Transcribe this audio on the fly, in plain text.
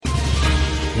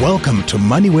Welcome to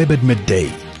MoneyWeb at Midday,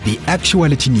 the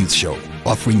actuality news show,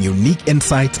 offering unique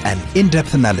insights and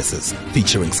in-depth analysis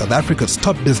featuring South Africa's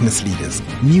top business leaders,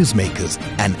 newsmakers,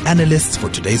 and analysts for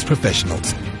today's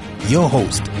professionals. Your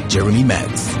host, Jeremy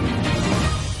Maggs.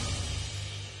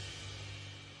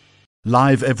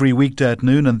 Live every weekday at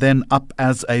noon and then up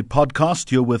as a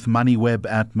podcast. You're with MoneyWeb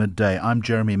at Midday. I'm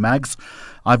Jeremy Maggs.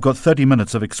 I've got 30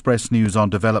 minutes of express news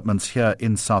on developments here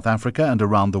in South Africa and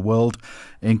around the world,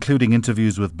 including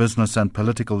interviews with business and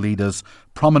political leaders,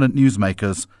 prominent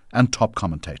newsmakers, and top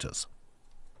commentators.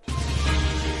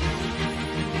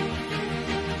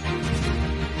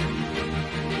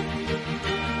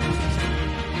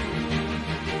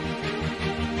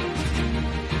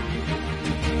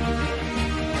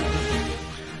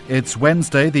 It's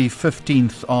Wednesday, the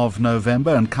 15th of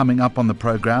November, and coming up on the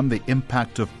programme, the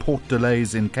impact of port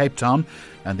delays in Cape Town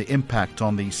and the impact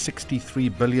on the 63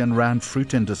 billion rand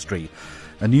fruit industry.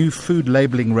 A new food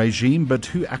labelling regime, but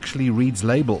who actually reads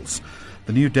labels?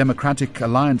 The new Democratic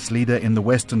Alliance leader in the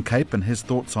Western Cape and his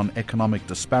thoughts on economic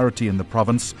disparity in the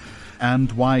province,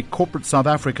 and why corporate South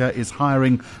Africa is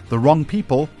hiring the wrong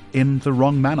people in the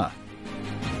wrong manner.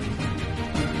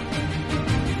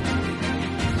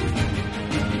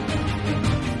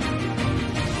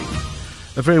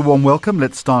 A very warm welcome.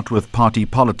 Let's start with party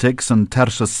politics. And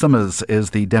Tertius Simmers is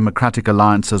the Democratic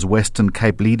Alliance's Western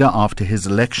Cape leader after his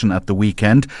election at the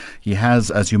weekend. He has,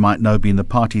 as you might know, been the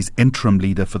party's interim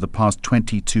leader for the past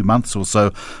 22 months or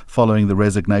so, following the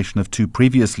resignation of two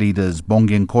previous leaders,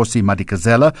 Bonginkosi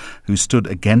Madikizela, who stood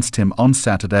against him on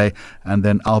Saturday, and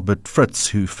then Albert Fritz,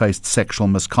 who faced sexual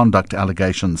misconduct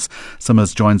allegations.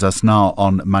 Simmers joins us now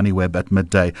on MoneyWeb at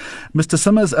Midday. Mr.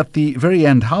 Simmers, at the very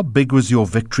end, how big was your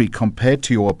victory compared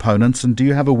to your opponents, and do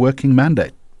you have a working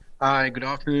mandate? Hi, good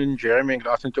afternoon, Jeremy, and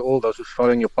good afternoon to all those who are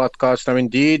following your podcast. Now,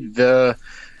 indeed, the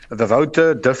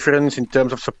voter difference in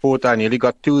terms of support, I nearly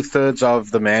got 2/3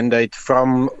 of the mandate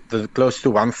from the close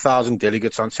to 1,000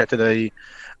 delegates on Saturday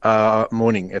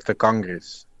morning at the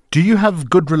Congress. Do you have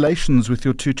good relations with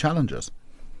your two challengers?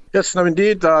 Yes, no,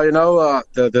 indeed.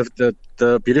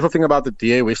 The beautiful thing about the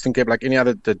DA Western Cape, like any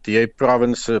other the DA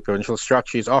province, provincial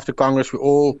structure, is after Congress, we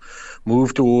all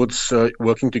move towards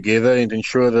working together and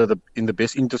ensure that in the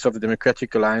best interest of the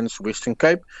Democratic Alliance Western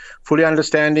Cape, fully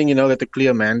understanding, that a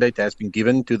clear mandate has been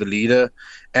given to the leader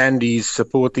and his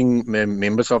supporting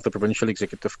members of the Provincial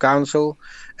Executive Council.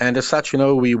 And as such,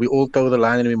 we all toe the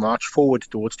line and we march forward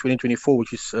towards 2024,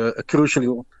 which is a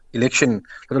crucial election,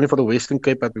 not only for the Western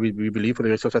Cape, but we believe for the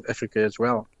rest of South Africa as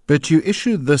well. But you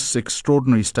issued this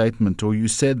extraordinary statement, or you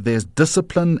said there's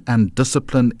discipline and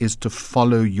discipline is to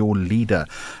follow your leader.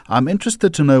 I'm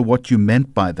interested to know what you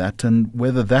meant by that and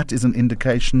whether that is an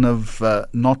indication of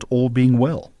not all being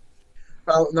well.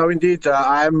 Well, no, indeed.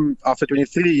 I'm after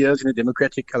 23 years in the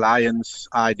Democratic Alliance.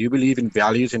 I do believe in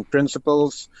values and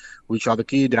principles, which are the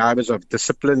key drivers of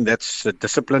discipline. That's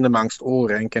discipline amongst all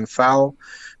rank and file,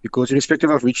 because irrespective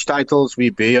of which titles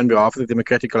we bear on behalf of the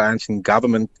Democratic Alliance in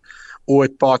government or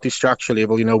at party structure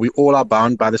level, we all are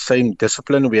bound by the same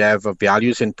discipline. We have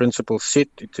values and principles set.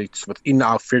 It's within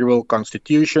our federal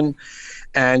constitution.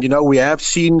 And, we have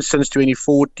seen since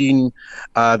 2014,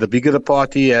 the bigger the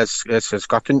party has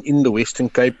gotten in the Western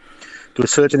Cape, to a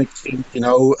certain extent,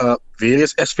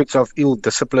 various aspects of ill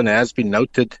discipline has been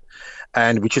noted.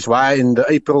 And which is why in the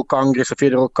April Congress, the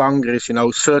Federal Congress,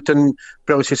 certain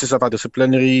processes of our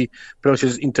disciplinary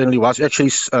process internally was actually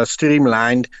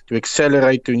streamlined to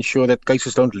accelerate, to ensure that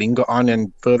cases don't linger on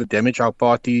and further damage our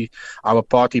party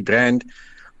brand,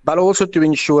 but also to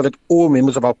ensure that all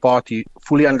members of our party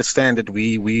fully understand that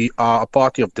we are a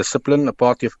party of discipline, a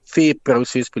party of fair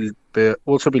process,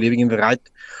 also believing in the right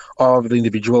of the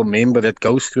individual member that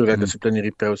goes through that disciplinary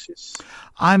process.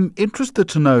 I'm interested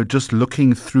to know, just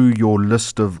looking through your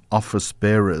list of office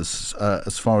bearers,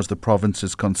 as far as the province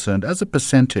is concerned, as a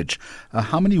percentage,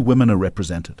 how many women are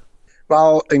represented?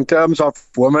 Well, in terms of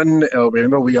women,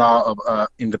 remember we are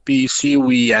in the PEC,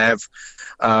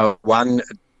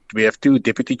 we have two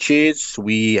deputy chairs.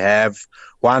 We have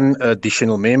one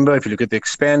additional member. If you look at the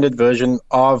expanded version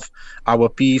of our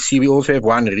PEC, we also have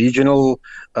one regional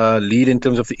lead in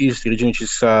terms of the East region, which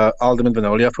is Alderman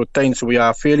Vanolia Fortuin. So we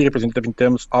are fairly representative in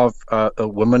terms of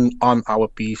women on our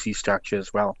PEC structure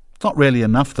as well. It's not really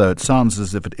enough, though. It sounds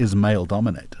as if it is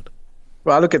male-dominated.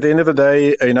 Well, look, at the end of the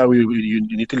day,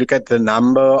 you need to look at the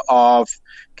number of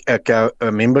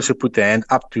members who put their hand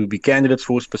up to be candidates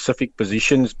for specific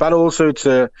positions, but also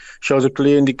shows a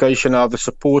clear indication of the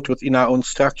support within our own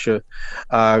structure,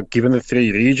 given the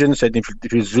three regions. And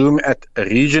if you zoom at a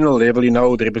regional level,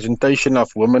 the representation of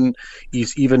women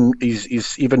is even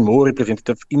more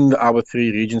representative in our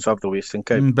three regions of the Western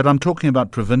Cape. But I'm talking about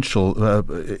provincial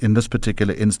in this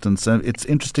particular instance. It's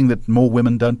interesting that more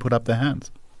women don't put up their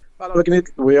hands. Well, looking at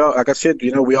we are, like I said,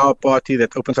 we are a party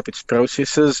that opens up its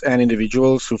processes, and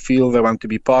individuals who feel they want to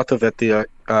be part of that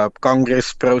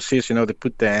Congress process, they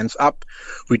put their hands up.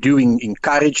 We do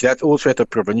encourage that also at a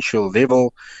provincial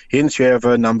level. Hence, you have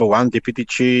a number one deputy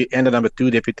chair and a number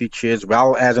two deputy chair, as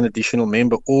well as an additional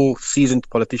member, all seasoned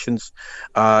politicians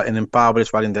and empowered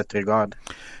as well in that regard.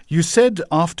 You said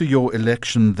after your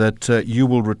election that you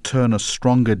will return a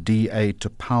stronger DA to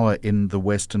power in the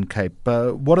Western Cape.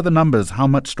 What are the numbers? How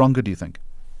much stronger do you think?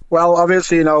 Well,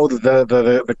 obviously,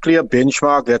 the clear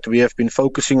benchmark that we have been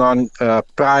focusing on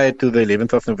prior to the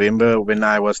 11th of November, when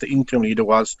I was the interim leader,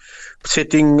 was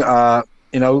setting,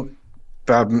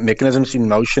 mechanisms in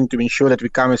motion to ensure that we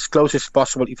come as close as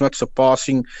possible, if not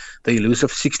surpassing the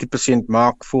elusive 60%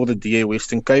 mark for the DA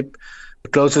Western Cape. The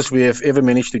closest we have ever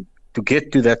managed to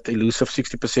get to that elusive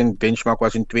 60% benchmark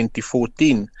was in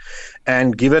 2014.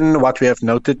 And given what we have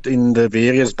noted in the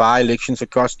various by-elections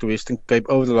across the Western Cape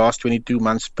over the last 22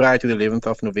 months prior to the 11th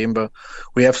of November,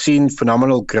 we have seen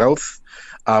phenomenal growth.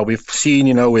 We've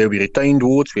seen, where we retained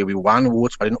wards, where we won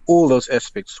wards, but in all those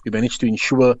aspects, we managed to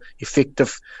ensure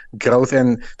effective growth.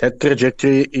 And that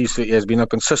trajectory has been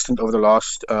consistent over the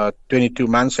last 22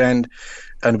 months. And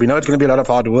we know it's going to be a lot of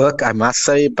hard work, I must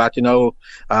say, but, we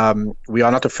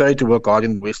are not afraid to work hard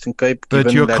in the Western Cape.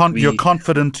 But you're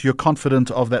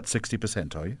confident of that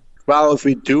 60%, are you? Well, if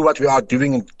we do what we are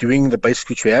doing the basics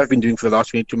which we have been doing for the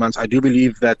last 22 months, I do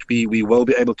believe that we will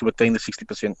be able to attain the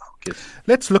 60% mark. Yes.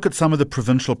 Let's look at some of the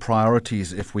provincial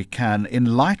priorities, if we can.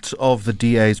 In light of the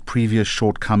DA's previous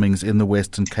shortcomings in the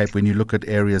Western Cape, when you look at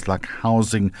areas like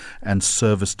housing and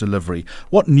service delivery,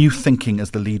 what new thinking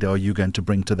as the leader are you going to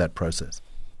bring to that process?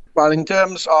 Well, in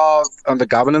terms of the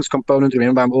governance component,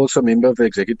 remember, I'm also a member of the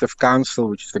Executive Council,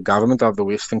 which is the government of the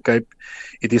Western Cape.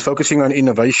 It is focusing on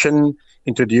innovation,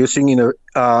 introducing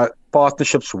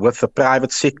partnerships with the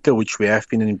private sector, which we have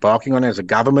been embarking on as a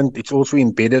government. It's also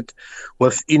embedded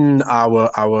within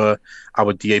our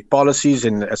DA policies,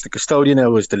 and as the custodian, I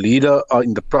was the leader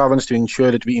in the province to ensure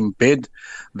that we embed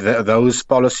those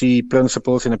policy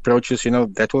principles and approaches.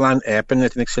 That will happen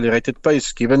at an accelerated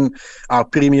pace. Given our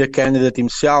premier candidate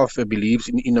himself believes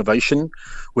in innovation,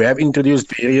 we have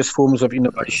introduced various forms of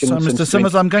innovation. So, Mr.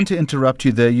 Simmers, I'm going to interrupt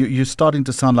you there. You're starting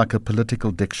to sound like a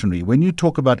political dictionary. When you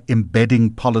talk about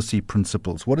embedding policy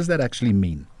principles, what does that actually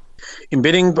mean?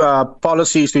 Embedding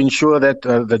policies to ensure that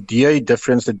the DA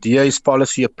difference, the DA's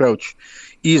policy approach,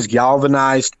 is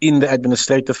galvanized in the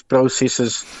administrative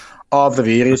processes of the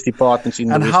various departments in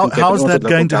the Western Cape. How's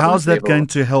that going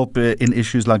to help in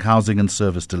issues like housing and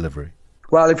service delivery?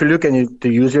 Well, if you look to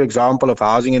use your example of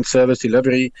housing and service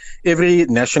delivery, every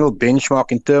national benchmark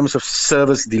in terms of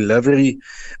service delivery,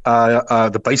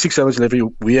 the basic service delivery,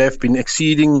 we have been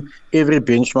exceeding every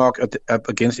benchmark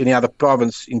against any other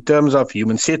province. In terms of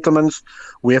human settlements,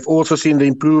 we have also seen the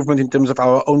improvement in terms of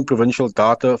our own provincial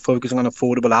data focusing on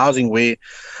affordable housing, where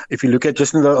if you look at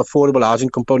just in the affordable housing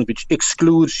component, which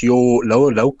excludes your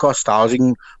low-cost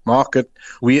housing market,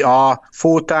 we are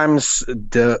 4 times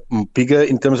bigger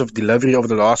in terms of delivery over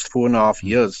the last 4.5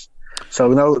 years. So,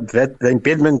 that the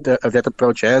embedment of that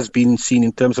approach has been seen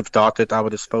in terms of data at our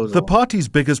disposal. The party's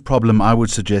biggest problem, I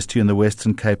would suggest to you, in the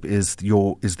Western Cape is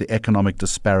the economic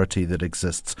disparity that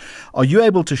exists. Are you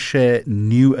able to share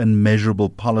new and measurable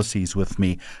policies with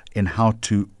me in how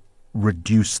to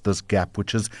reduce this gap,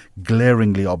 which is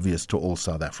glaringly obvious to all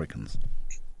South Africans?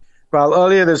 Well,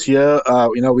 earlier this year,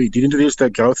 we did introduce the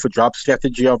Growth for Jobs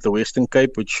strategy of the Western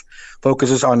Cape, which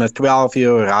focuses on a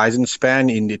 12-year horizon span.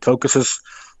 It focuses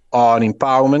on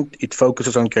empowerment. It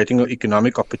focuses on creating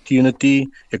economic opportunity,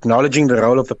 acknowledging the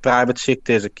role of the private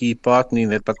sector as a key partner in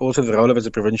that, but also the role of as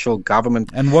a provincial government.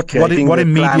 And what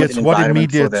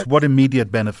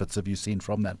immediate benefits have you seen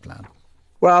from that plan?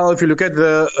 Well, if you look at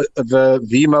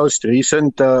the most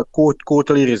recent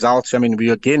quarterly results, we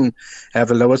again have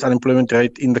the lowest unemployment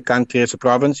rate in the country as a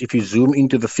province. If you zoom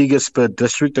into the figures per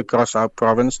district across our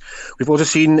province, we've also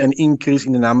seen an increase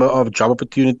in the number of job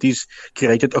opportunities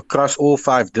created across all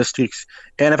 5 districts.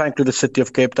 And if I include the city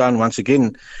of Cape Town, once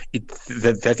again,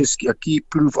 that is a key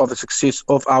proof of the success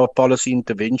of our policy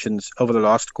interventions over the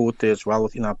last quarter as well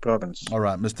within our province. All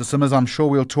right, Mr. Simmers, I'm sure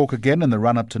we'll talk again in the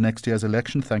run-up to next year's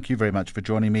election. Thank you very much for joining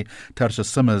joining me. Tertius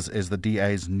Simmers is the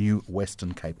DA's new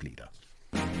Western Cape leader.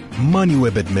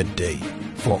 MoneyWeb at midday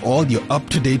for all your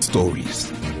up-to-date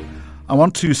stories. I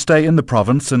want to stay in the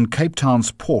province, and Cape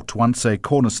Town's port, once a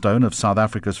cornerstone of South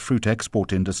Africa's fruit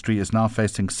export industry, is now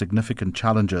facing significant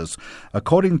challenges.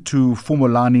 According to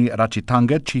Phumulani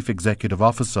Rachitanga, Chief Executive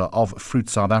Officer of Fruit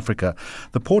South Africa,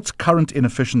 the port's current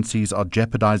inefficiencies are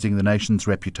jeopardizing the nation's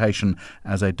reputation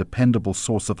as a dependable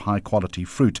source of high-quality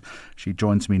fruit. She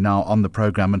joins me now on the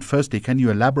program. And firstly, can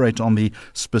you elaborate on the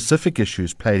specific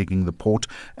issues plaguing the port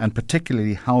and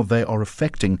particularly how they are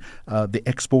affecting the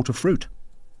export of fruit?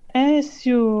 As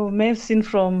you may have seen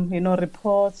from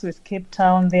reports with Cape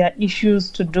Town, there are issues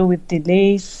to do with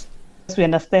delays. We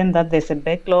understand that there's a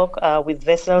backlog with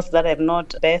vessels that have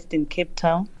not berthed in Cape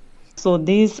Town. So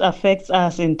this affects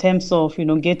us in terms of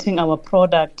getting our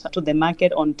product to the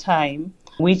market on time,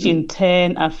 which in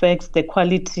turn affects the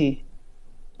quality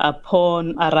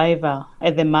upon arrival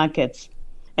at the markets.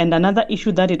 And another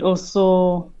issue that it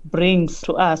also brings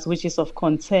to us, which is of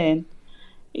concern,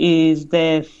 is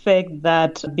the fact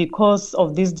that because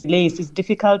of these delays, it's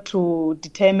difficult to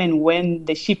determine when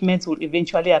the shipments will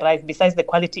eventually arrive, besides the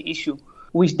quality issue,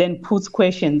 which then puts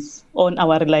questions on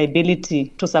our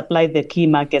reliability to supply the key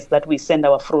markets that we send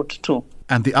our fruit to.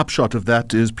 And the upshot of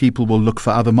that is people will look for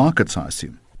other markets, I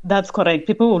assume. That's correct.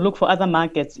 People will look for other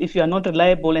markets if you are not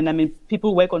reliable. And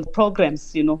people work on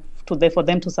programs, for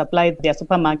them to supply their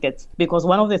supermarkets. Because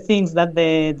one of the things that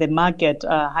the market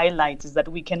highlights is that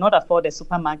we cannot afford the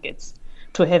supermarkets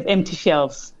to have empty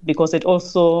shelves, because it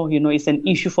also, is an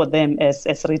issue for them as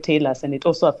retailers, and it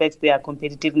also affects their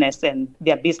competitiveness and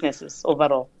their businesses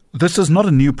overall. This is not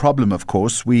a new problem, of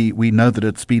course. We know that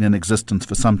it's been in existence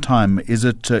for some time. Is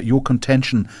it your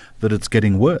contention that it's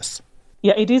getting worse?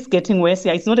 Yeah, it is getting worse.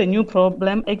 Yeah, it's not a new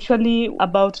problem. Actually,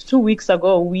 about 2 weeks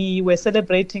ago, we were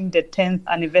celebrating the 10th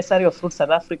anniversary of Fruit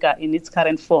South Africa in its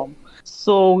current form.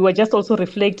 So we were just also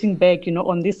reflecting back,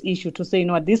 on this issue to say,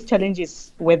 these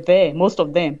challenges were there. Most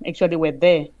of them actually were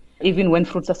there, even when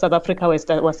Fruit South Africa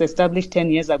was established 10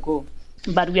 years ago.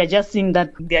 But we are just seeing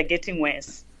that they are getting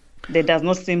worse. There does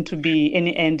not seem to be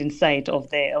any end in sight of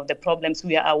the problems.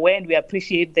 We are aware and we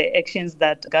appreciate the actions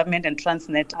that government and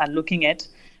Transnet are looking at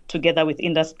together with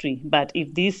industry. But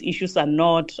if these issues are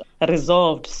not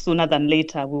resolved sooner than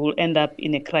later, we will end up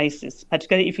in a crisis,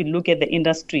 particularly if you look at the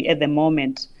industry at the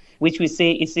moment, which we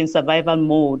say is in survival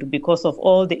mode because of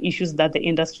all the issues that the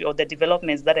industry or the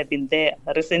developments that have been there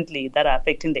recently that are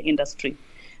affecting the industry.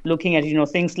 Looking at,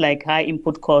 things like high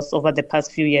input costs over the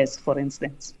past few years, for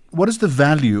instance. What is the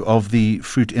value of the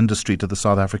fruit industry to the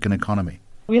South African economy?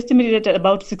 We estimated at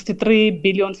about 63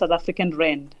 billion South African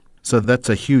rand. So that's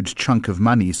a huge chunk of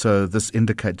money. So this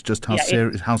indicates just how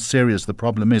serious the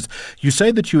problem is. You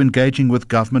say that you're engaging with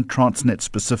government, Transnet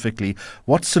specifically.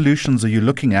 What solutions are you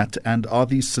looking at, and are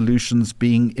these solutions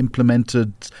being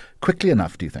implemented quickly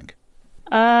enough, do you think?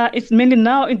 It's mainly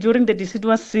now during the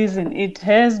deciduous season. It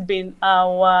has been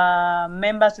our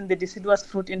members in the deciduous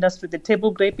fruit industry, the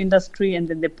table grape industry, and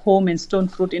then the palm and stone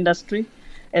fruit industry,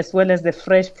 as well as the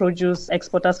fresh produce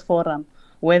exporters forum,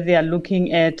 where they are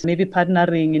looking at maybe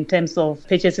partnering in terms of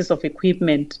purchases of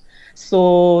equipment.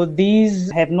 So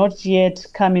these have not yet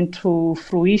come into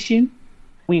fruition.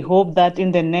 We hope that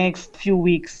in the next few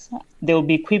weeks, there will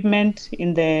be equipment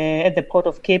at the port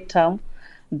of Cape Town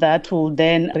that will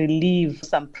then relieve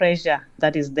some pressure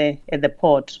that is there at the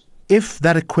port. If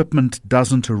that equipment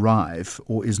doesn't arrive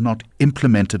or is not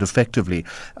implemented effectively,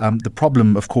 the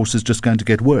problem, of course, is just going to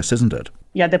get worse, isn't it?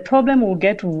 Yeah, the problem will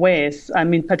get worse.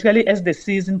 Particularly as the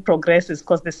season progresses,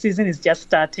 because the season is just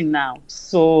starting now.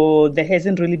 So there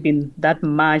hasn't really been that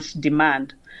much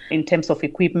demand in terms of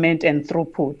equipment and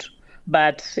throughput.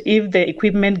 But if the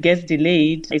equipment gets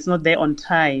delayed, it's not there on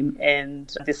time,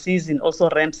 and the season also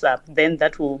ramps up, then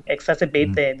that will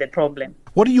exacerbate the problem.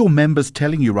 What are your members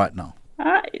telling you right now?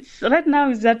 Right now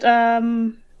is that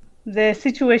the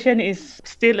situation is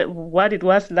still what it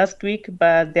was last week,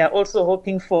 but they are also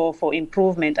hoping for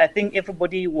improvement. I think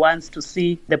everybody wants to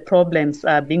see the problems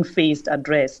being faced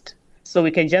addressed. So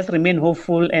we can just remain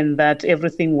hopeful and that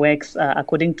everything works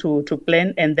according to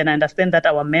plan. And then I understand that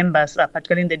our members,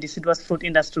 particularly in the deciduous fruit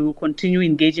industry, will continue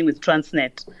engaging with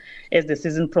Transnet as the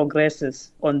season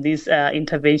progresses on these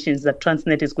interventions that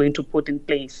Transnet is going to put in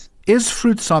place. Is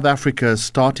Fruit South Africa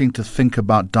starting to think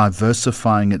about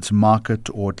diversifying its market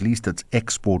or at least its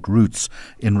export routes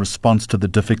in response to the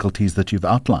difficulties that you've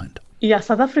outlined? Yeah,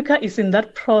 South Africa is in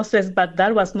that process, but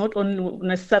that was not only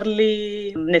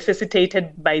necessarily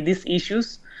necessitated by these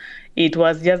issues. It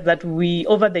was just that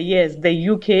over the years, the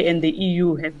UK and the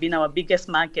EU have been our biggest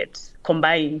markets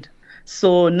combined.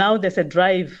 So now there's a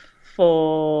drive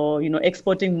for,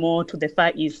 exporting more to the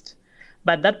Far East.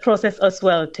 But that process as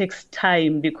well takes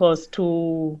time, because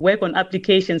to work on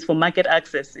applications for market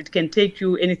access, it can take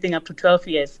you anything up to 12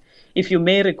 years. If you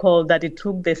may recall that it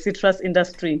took the citrus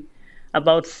industry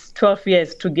about 12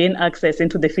 years to gain access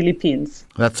into the Philippines.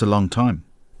 That's a long time.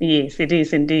 Yes, it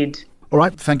is indeed. All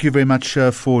right, thank you very much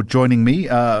for joining me.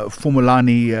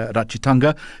 Phumulani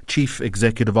Rachitanga, Chief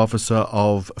Executive Officer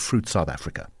of Fruit South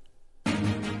Africa.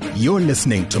 You're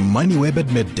listening to MoneyWeb at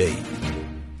Midday.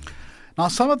 Now,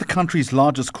 some of the country's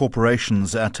largest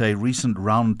corporations at a recent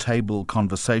roundtable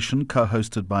conversation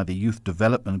co-hosted by the youth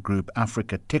development group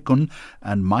Africa Tikkun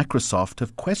and Microsoft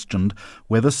have questioned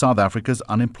whether South Africa's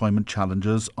unemployment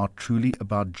challenges are truly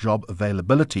about job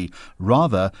availability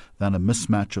rather than a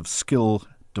mismatch of skill,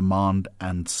 demand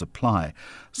and supply.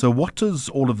 So what does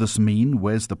all of this mean?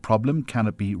 Where's the problem? Can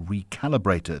it be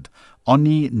recalibrated?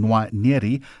 Oni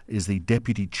Nwanyeri is the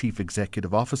Deputy Chief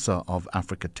Executive Officer of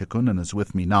Africa Tikkun and is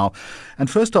with me now. And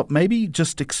first up, maybe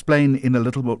just explain in a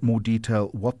little bit more detail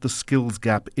what the skills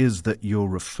gap is that you're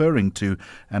referring to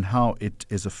and how it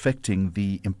is affecting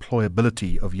the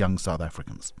employability of young South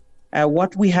Africans.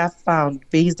 What we have found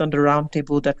based on the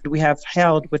roundtable that we have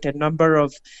held with a number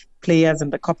of players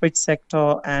in the corporate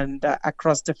sector and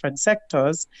across different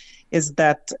sectors is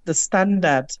that the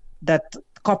standard that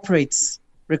corporates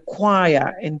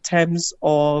require in terms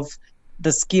of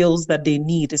the skills that they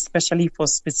need, especially for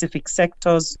specific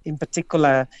sectors, in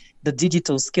particular the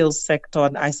digital skills sector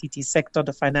and ICT sector,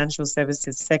 the financial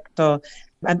services sector,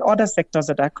 and other sectors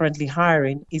that are currently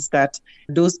hiring, is that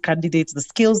those candidates, the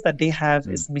skills that they have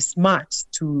is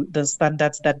mismatched to the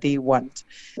standards that they want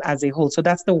as a whole. So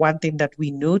that's the one thing that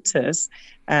we notice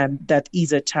that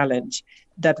is a challenge.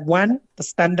 That one, the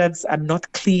standards are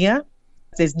not clear.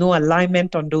 There's no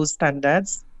alignment on those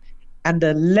standards. And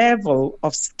the level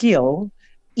of skill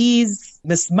is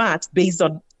mismatched based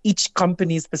on each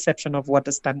company's perception of what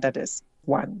the standard is.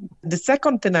 One. The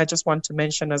second thing I just want to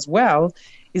mention as well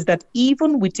is that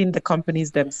even within the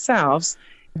companies themselves,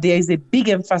 there is a big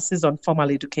emphasis on formal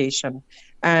education.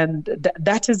 And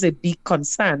that is a big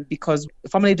concern because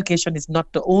formal education is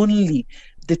not the only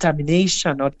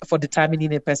determination for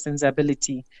determining a person's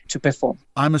ability to perform.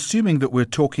 I'm assuming that we're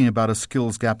talking about a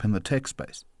skills gap in the tech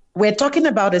space. We're talking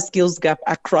about a skills gap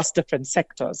across different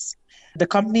sectors. The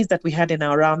companies that we had in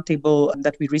our roundtable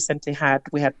that we recently had,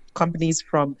 we had companies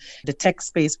from the tech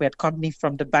space, we had companies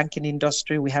from the banking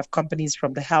industry, we have companies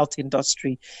from the health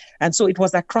industry. And so it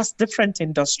was across different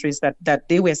industries that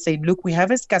they were saying, look, we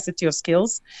have a scarcity of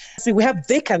skills. So we have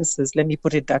vacancies, let me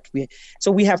put it that way.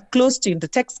 So we have close to, in the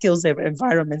tech skills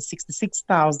environment,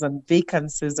 66,000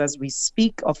 vacancies as we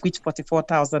speak, of which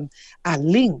 44,000 are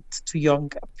linked to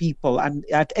young people and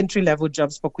at entry-level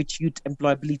jobs for which youth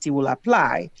employability will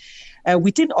apply.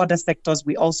 Within other sectors,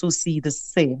 we also see the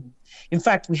same. In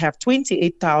fact, we have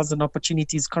 28,000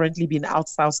 opportunities currently being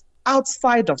outsourced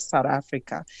outside of South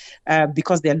Africa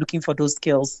because they're looking for those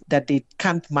skills that they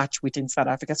can't match within South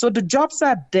Africa. So the jobs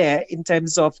are there in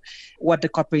terms of what the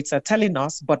corporates are telling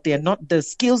us, but they're not, the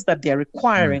skills that they're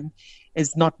requiring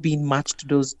is not being matched to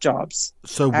those jobs.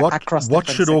 So what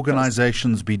should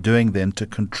organizations be doing then to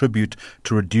contribute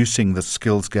to reducing the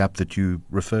skills gap that you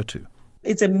refer to?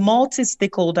 It's a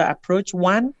multi-stakeholder approach.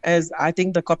 One is I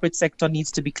think the corporate sector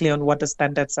needs to be clear on what the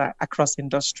standards are across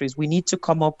industries. We need to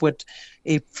come up with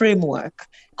a framework,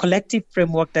 collective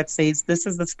framework that says this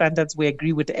is the standards we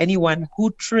agree with. Anyone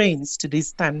who trains to these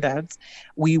standards,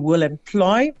 we will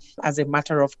employ as a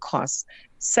matter of cost.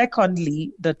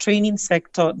 Secondly, the training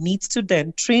sector needs to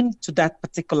then train to that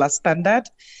particular standard.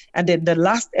 And then the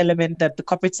last element that the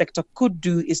corporate sector could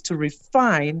do is to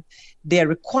refine their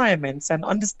requirements and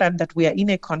understand that we are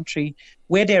in a country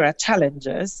where there are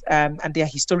challenges and there are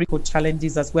historical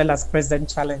challenges as well as present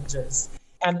challenges.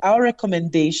 And our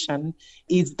recommendation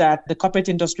is that the corporate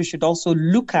industry should also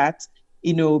look at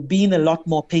being a lot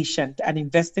more patient and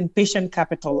invest in patient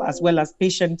capital as well as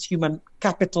patient human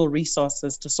capital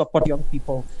resources to support young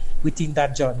people within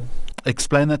that journey.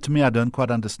 Explain that to me. I don't quite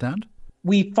understand.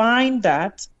 We find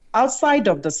that outside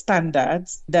of the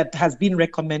standards that has been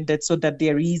recommended so that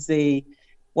there is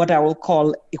what I will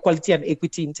call equality and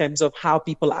equity in terms of how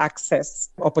people access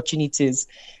opportunities,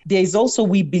 there is also,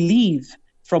 we believe,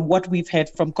 from what we've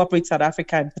heard from corporate South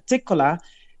Africa in particular,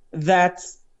 that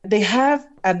they have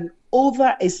an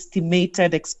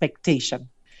overestimated expectation.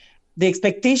 The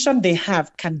expectation they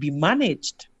have can be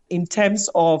managed in terms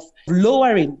of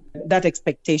lowering that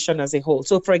expectation as a whole.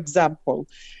 So, for example,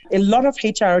 a lot of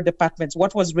HR departments,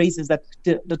 what was raised is that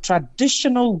the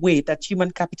traditional way that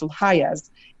human capital hires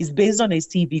is based on a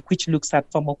CV which looks at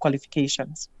formal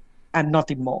qualifications. and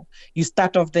nothing more. You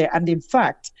start off there. And in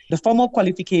fact, the formal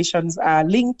qualifications are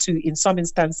linked to, in some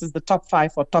instances, the top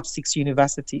 5 or top 6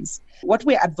 universities. What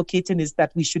we're advocating is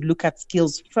that we should look at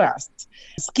skills first.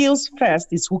 Skills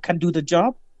first is who can do the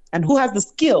job and who has the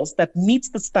skills that meets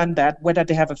the standard, whether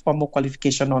they have a formal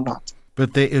qualification or not.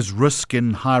 But there is risk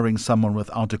in hiring someone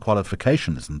without a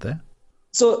qualification, isn't there?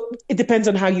 So it depends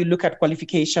on how you look at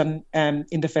qualification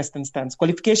in the first instance.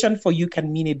 Qualification for you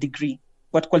can mean a degree,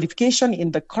 but qualification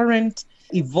in the current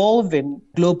evolving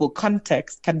global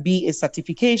context can be a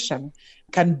certification,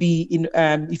 can be,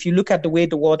 if you look at the way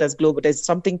the world is global, there's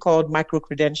something called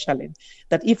micro-credentialing,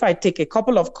 that if I take a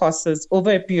couple of courses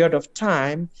over a period of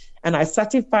time and I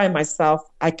certify myself,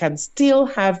 I can still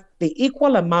have the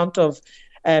equal amount of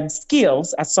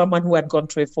skills as someone who had gone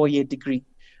through a 4-year degree.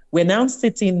 We're now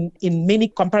sitting in many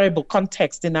comparable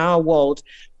contexts in our world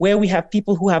where we have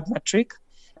people who have matric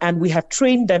and we have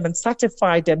trained them and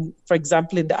certified them, for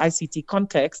example, in the ICT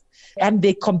context, and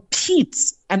they compete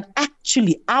and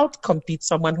actually outcompete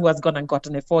someone who has gone and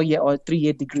gotten a 4-year or a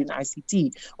 3-year degree in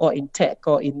ICT or in tech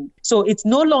or in. So it's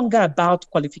no longer about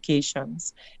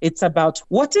qualifications. It's about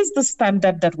what is the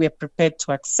standard that we're prepared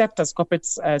to accept as corporate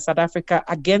South Africa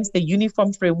against a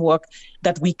uniform framework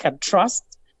that we can trust.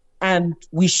 And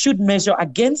we should measure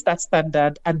against that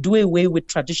standard and do away with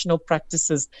traditional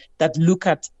practices that look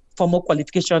at formal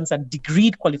qualifications and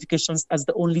degreed qualifications as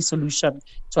the only solution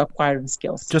to acquiring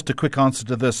skills. Just a quick answer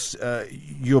to this.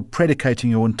 You're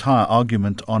predicating your entire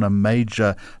argument on a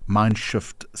major mind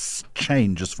shift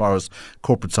change as far as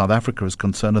corporate South Africa is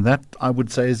concerned, and that, I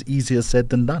would say, is easier said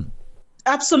than done.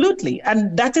 Absolutely.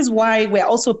 And that is why we're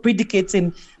also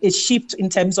predicating a shift in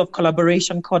terms of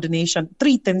collaboration, coordination.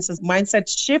 3 things is mindset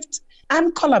shift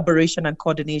and collaboration and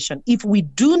coordination. If we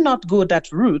do not go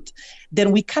that route,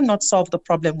 then we cannot solve the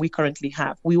problem we currently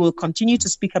have. We will continue to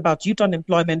speak about youth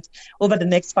unemployment over the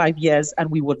next 5 years and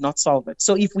we would not solve it.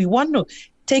 So if we want to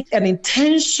take an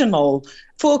intentional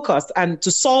focus and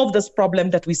to solve this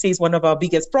problem that we say is one of our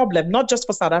biggest problems, not just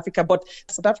for South Africa, but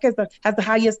South Africa has the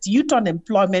highest youth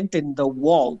unemployment in the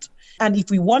world. And if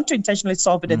we want to intentionally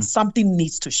solve it, then something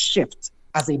needs to shift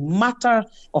as a matter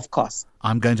of course.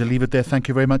 I'm going to leave it there. Thank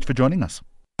you very much for joining us.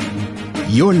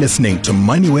 You're listening to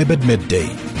MoneyWeb at Midday.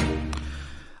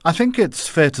 I think it's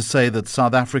fair to say that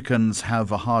South Africans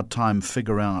have a hard time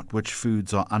figuring out which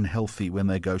foods are unhealthy when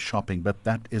they go shopping, but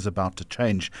that is about to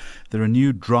change. There are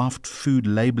new draft food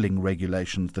labelling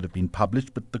regulations that have been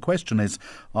published, but the question is,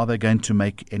 are they going to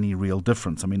make any real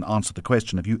difference? I mean, answer the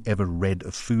question, have you ever read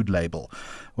a food label?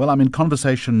 Well, I'm in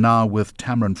conversation now with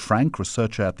Tamron Frank,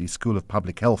 researcher at the School of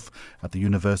Public Health at the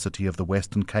University of the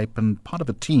Western Cape and part of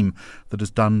a team that has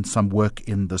done some work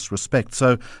in this respect.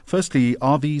 So, firstly,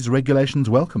 are these regulations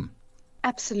welcome?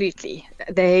 Absolutely.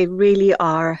 They really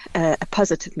are a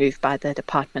positive move by the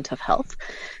Department of Health.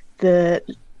 The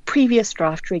previous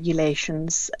draft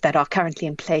regulations that are currently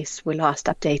in place were last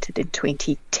updated in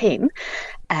 2010.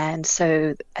 And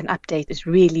so an update is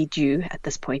really due at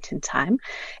this point in time.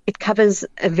 It covers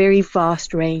a very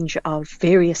vast range of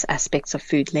various aspects of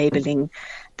food labeling,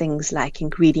 things like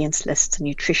ingredients lists and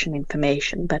nutrition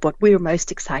information. But what we're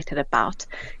most excited about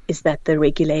is that the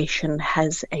regulation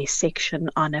has a section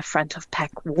on a front of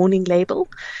pack warning label,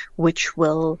 which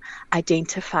will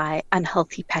identify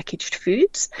unhealthy packaged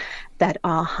foods that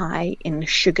are high in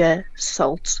sugar,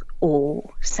 salt,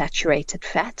 or saturated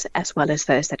fat, as well as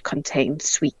those that contain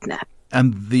sweetener.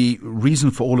 And the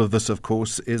reason for all of this, of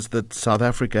course, is that South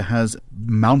Africa has a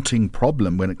mounting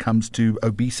problem when it comes to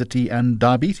obesity and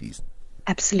diabetes.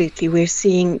 Absolutely. We're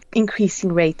seeing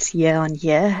increasing rates year on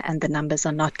year, and the numbers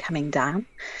are not coming down.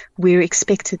 We're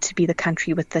expected to be the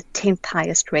country with the 10th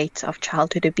highest rate of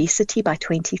childhood obesity by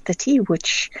 2030,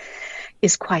 which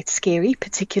is quite scary,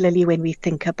 particularly when we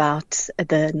think about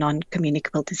the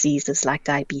non-communicable diseases like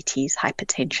diabetes,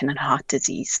 hypertension, and heart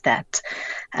disease that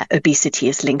obesity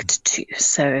is linked to.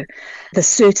 So this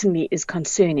certainly is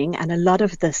concerning, and a lot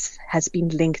of this has been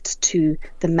linked to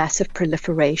the massive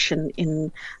proliferation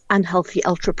in unhealthy,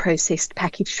 ultra-processed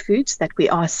packaged foods that we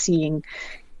are seeing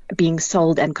being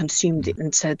sold and consumed.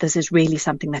 And so this is really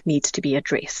something that needs to be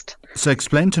addressed. So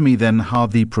explain to me then how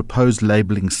the proposed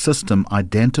labelling system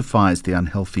identifies the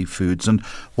unhealthy foods and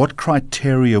what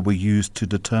criteria were used to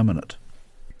determine it.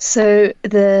 So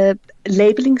the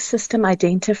labelling system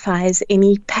identifies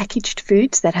any packaged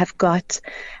foods that have got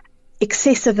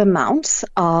excessive amounts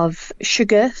of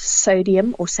sugar,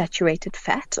 sodium, or saturated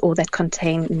fat, or that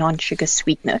contain non-sugar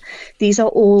sweetener. These are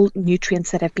all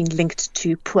nutrients that have been linked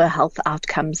to poor health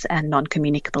outcomes and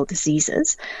non-communicable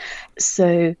diseases.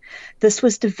 So this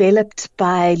was developed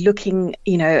by looking,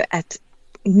 at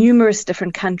numerous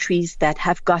different countries that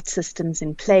have got systems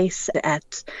in place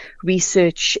at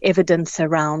research evidence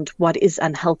around what is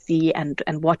unhealthy and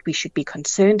what we should be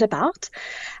concerned about.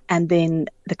 And then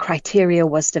the criteria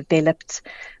was developed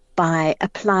by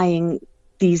applying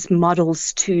these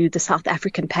models to the South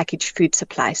African packaged food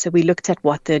supply. So we looked at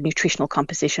what the nutritional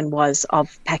composition was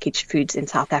of packaged foods in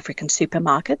South African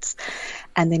supermarkets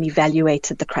and then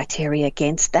evaluated the criteria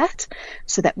against that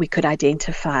so that we could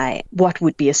identify what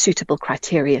would be a suitable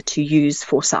criteria to use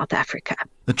for South Africa.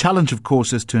 The challenge, of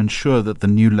course, is to ensure that the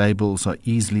new labels are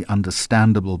easily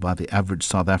understandable by the average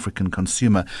South African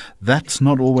consumer. That's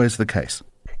not always the case.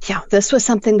 Yeah, this was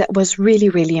something that was really,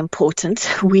 really important.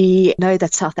 We know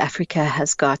that South Africa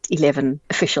has got 11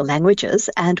 official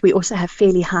languages, and we also have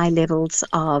fairly high levels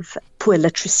of poor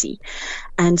literacy.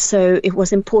 And so it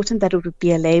was important that it would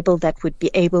be a label that would be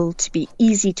able to be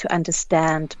easy to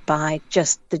understand by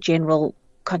just the general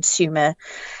consumer,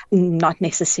 not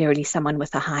necessarily someone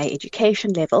with a high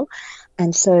education level.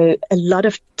 And so a lot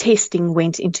of testing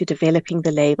went into developing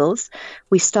the labels.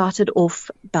 We started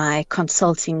off by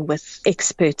consulting with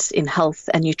experts in health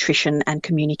and nutrition and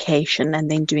communication, and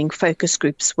then doing focus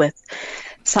groups with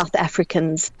South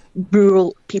Africans,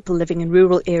 rural people living in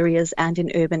rural areas and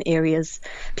in urban areas,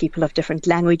 people of different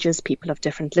languages, people of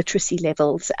different literacy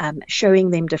levels,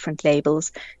 showing them different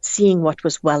labels, seeing what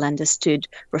was well understood,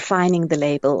 refining the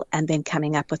label, and then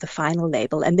coming up with a final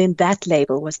label. And then that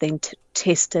label was then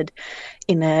tested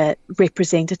in a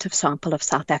representative sample of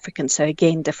South Africans. So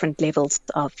again, different levels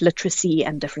of literacy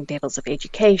and different levels of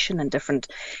education and different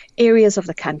areas of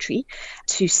the country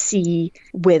to see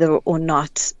whether or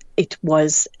not it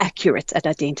was accurate at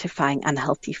identifying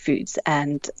unhealthy foods.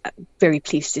 And very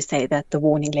pleased to say that the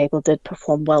warning label did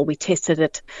perform well. We tested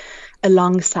it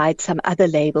alongside some other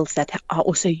labels that are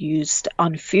also used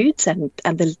on foods, and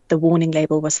the warning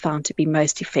label was found to be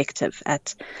most effective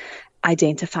at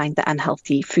identifying the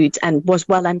unhealthy foods and was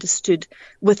well understood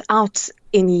without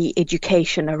any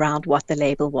education around what the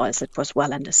label was. It was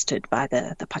well understood by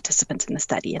the participants in the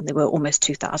study, and there were almost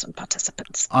 2,000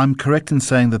 participants. I'm correct in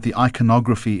saying that the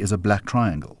iconography is a black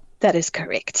triangle? That is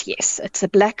correct, yes. It's a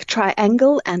black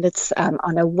triangle and it's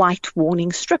on a white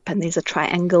warning strip, and there's a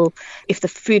triangle. If the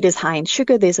food is high in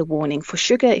sugar, there's a warning for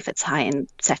sugar. If it's high in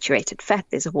saturated fat,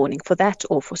 there's a warning for that,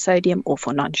 or for sodium, or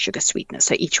for non-sugar sweeteners.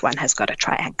 So each one has got a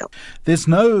triangle. There's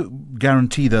no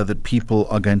guarantee, though, that people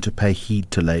are going to pay heed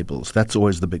to labels. That's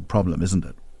always the big problem, isn't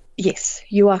it? Yes,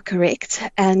 you are correct.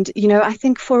 And, I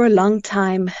think for a long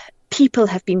time, people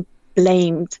have been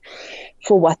blamed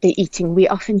for what they're eating. We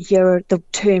often hear the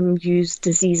term used,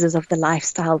 diseases of the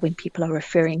lifestyle, when people are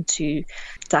referring to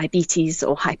diabetes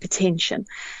or hypertension.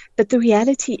 But the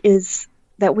reality is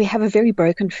that we have a very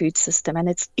broken food system, and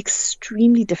it's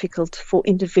extremely difficult for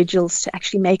individuals to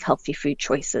actually make healthy food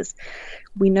choices.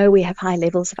 We know we have high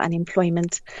levels of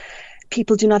unemployment.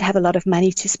 People do not have a lot of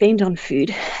money to spend on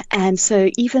food. And so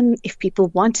even if people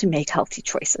want to make healthy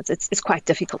choices, it's quite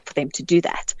difficult for them to do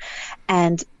that.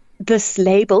 And this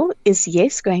label is,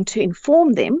 yes, going to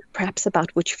inform them perhaps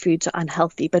about which foods are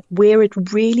unhealthy, but where it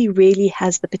really, really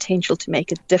has the potential to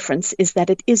make a difference is that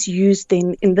it is used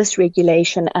then in this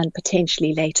regulation and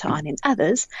potentially later on in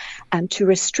others to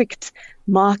restrict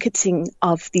marketing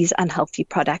of these unhealthy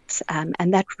products.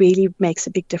 And that really makes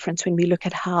a big difference when we look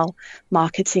at how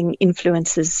marketing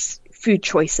influences food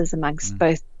choices amongst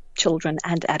both children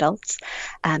and adults.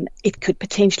 It could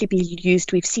potentially be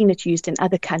used, we've seen it used in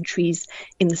other countries,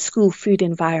 in the school food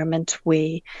environment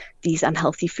where these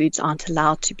unhealthy foods aren't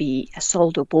allowed to be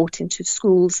sold or bought into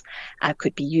schools.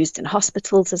 Could be used in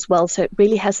hospitals as well. So it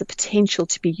really has the potential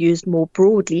to be used more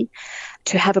broadly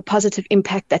to have a positive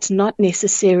impact that's not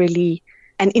necessarily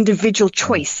an individual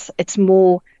choice. It's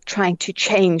more trying to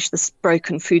change this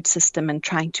broken food system and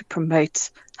trying to promote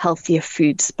healthier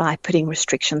foods by putting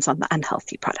restrictions on the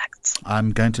unhealthy products.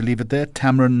 I'm going to leave it there.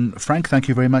 Tamron Frank, thank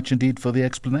you very much indeed for the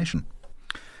explanation.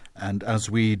 And as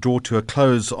we draw to a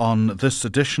close on this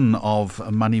edition of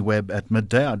MoneyWeb at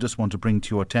midday, I just want to bring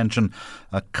to your attention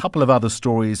a couple of other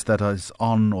stories that are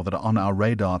on our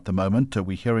radar at the moment.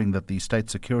 We're hearing that the State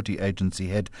Security Agency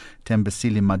head,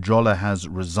 Thembisile Majola, has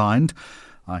resigned.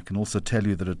 I can also tell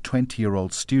you that a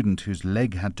 20-year-old student whose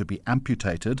leg had to be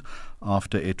amputated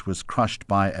after it was crushed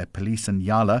by a police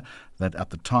Nyala that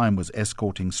at the time was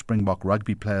escorting Springbok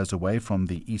rugby players away from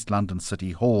the East London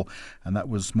City Hall, and that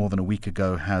was more than a week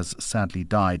ago, has sadly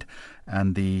died.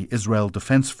 And the Israel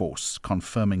Defense Force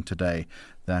confirming today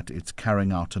that it's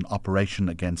carrying out an operation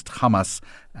against Hamas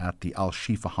at the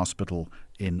Al-Shifa hospital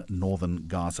in northern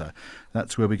Gaza.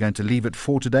 That's where we're going to leave it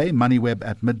for today. MoneyWeb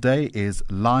at midday is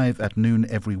live at noon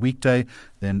every weekday.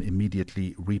 then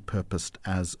immediately repurposed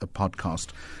as a podcast.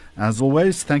 As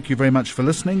always, thank you very much for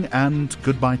listening, and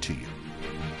goodbye to you.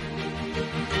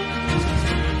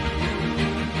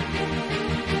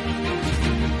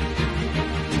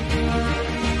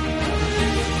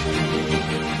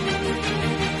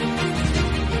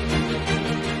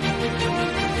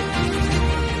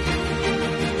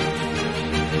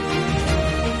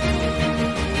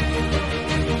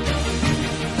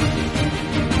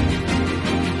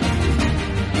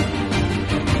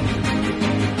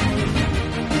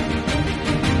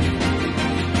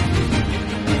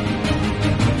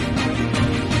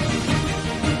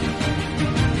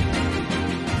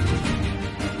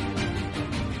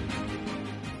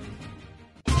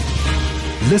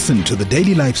 Listen to the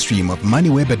daily live stream of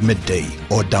MoneyWeb at midday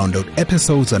or download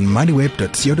episodes on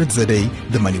moneyweb.co.za,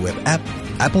 the MoneyWeb app,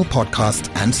 Apple Podcasts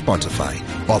and Spotify,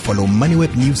 or follow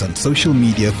MoneyWeb News on social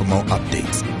media for more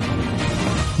updates.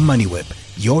 MoneyWeb,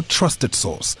 your trusted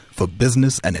source for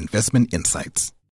business and investment insights.